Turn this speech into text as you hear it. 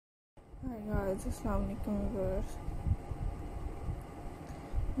Hi guys, Assalamualaikum viewers.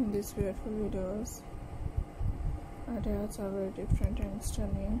 In these beautiful videos, ideas are very different and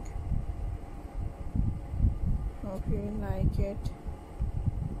stunning. Hope you will like it.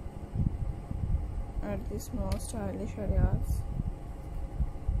 At this most stylish ideas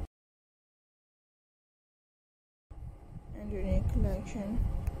and unique collection,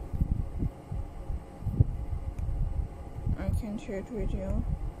 I can share it with you.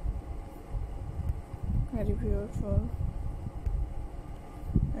 Very beautiful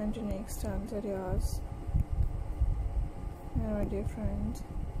and unique styles areas and very different.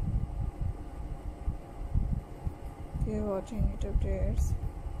 If you're watching it updates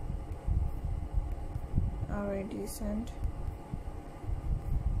are very decent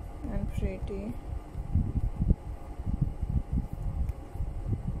and pretty.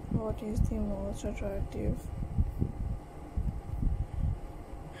 What is the most attractive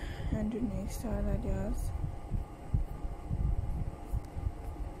and unique style ideas?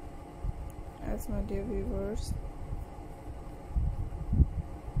 As my dear viewers,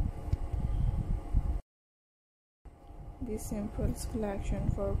 the simple collection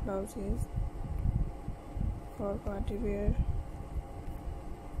for blouses, for party wear,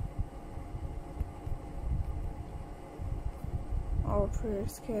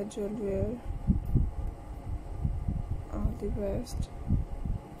 outfits, casual wear, all the best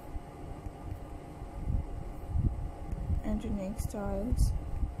and unique styles.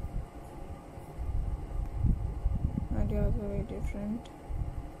 Ideas are very different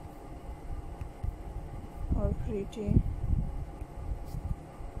or pretty.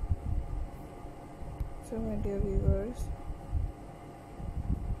 So my dear viewers,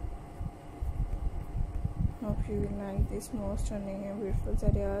 hope you will like these most stunning and beautiful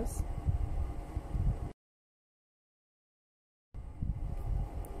ideas.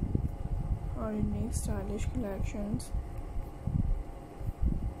 Or unique stylish collections.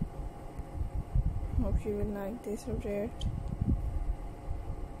 Hope you will like this update.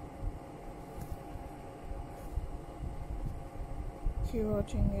 Keep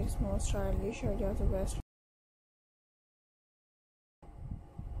watching its most stylish ideas the best.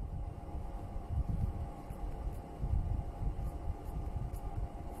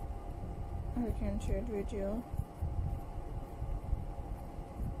 I can share it with you.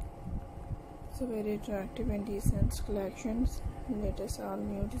 So very attractive and decent collections. Latest all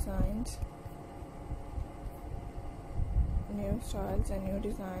new designs, new styles and new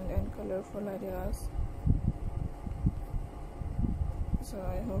design and colorful ideas. So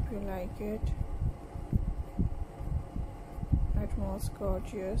I hope you like it. At most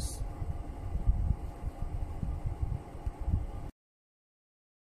gorgeous.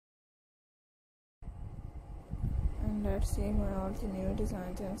 And let's see my all the new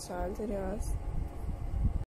designs and styles ideas.